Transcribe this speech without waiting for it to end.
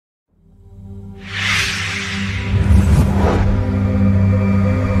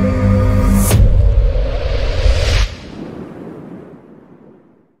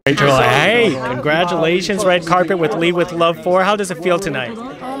wonderful. Hey, congratulations. Red carpet with Lead with Love 4. How does it feel tonight?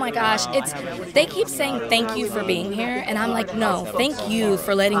 Oh my gosh, they keep saying thank you for being here, and I'm like, no, thank you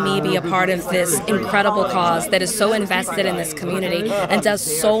for letting me be a part of this incredible cause that is so invested in this community and does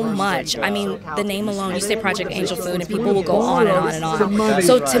so much. I mean, the name alone, you say Project Angel Food, and people will go on and on and on.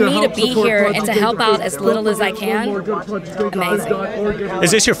 So to me, to be here and to help out as little as I can, amazing.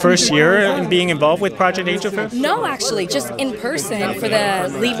 Is this your first year in being involved with Project Angel Food? No, actually, just in person for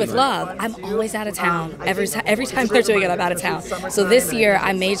the Lead with Love. I'm always out of town. Every time they're doing it, I'm out of town. So this year,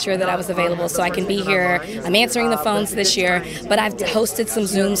 I made sure that I was available so I can be here. I'm answering the phones this year, but I've hosted some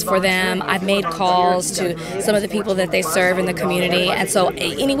Zooms for them. I've made calls to some of the people that they serve in the community. And so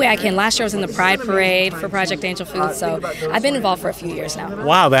any way I can. Last year I was in the Pride Parade for Project Angel Food, so I've been involved for a few years now.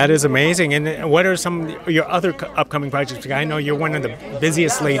 Wow, that is amazing. And what are some of your other upcoming projects? I know you're one of the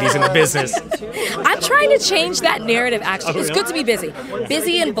busiest ladies in the business. I'm trying to change that narrative, actually. It's good to be busy.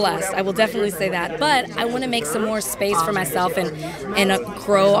 Busy and blessed, I will definitely say that. But I want to make some more space for myself and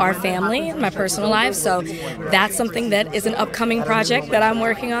grow our family, my personal life. So that's something that is an upcoming project that I'm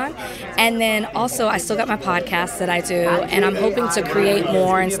working on. And then also, I still got my podcast that I do, and I'm hoping to create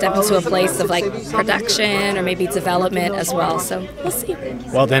more and step into a place of like production or maybe development as well. So we'll see.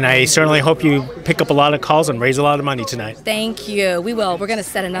 Well, then I certainly hope you pick up a lot of calls and raise a lot of money tonight. Thank you. We will. We're going to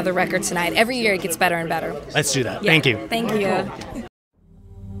set another record tonight. Every year it gets better and better. Let's do that. Yeah. Thank you. Thank you.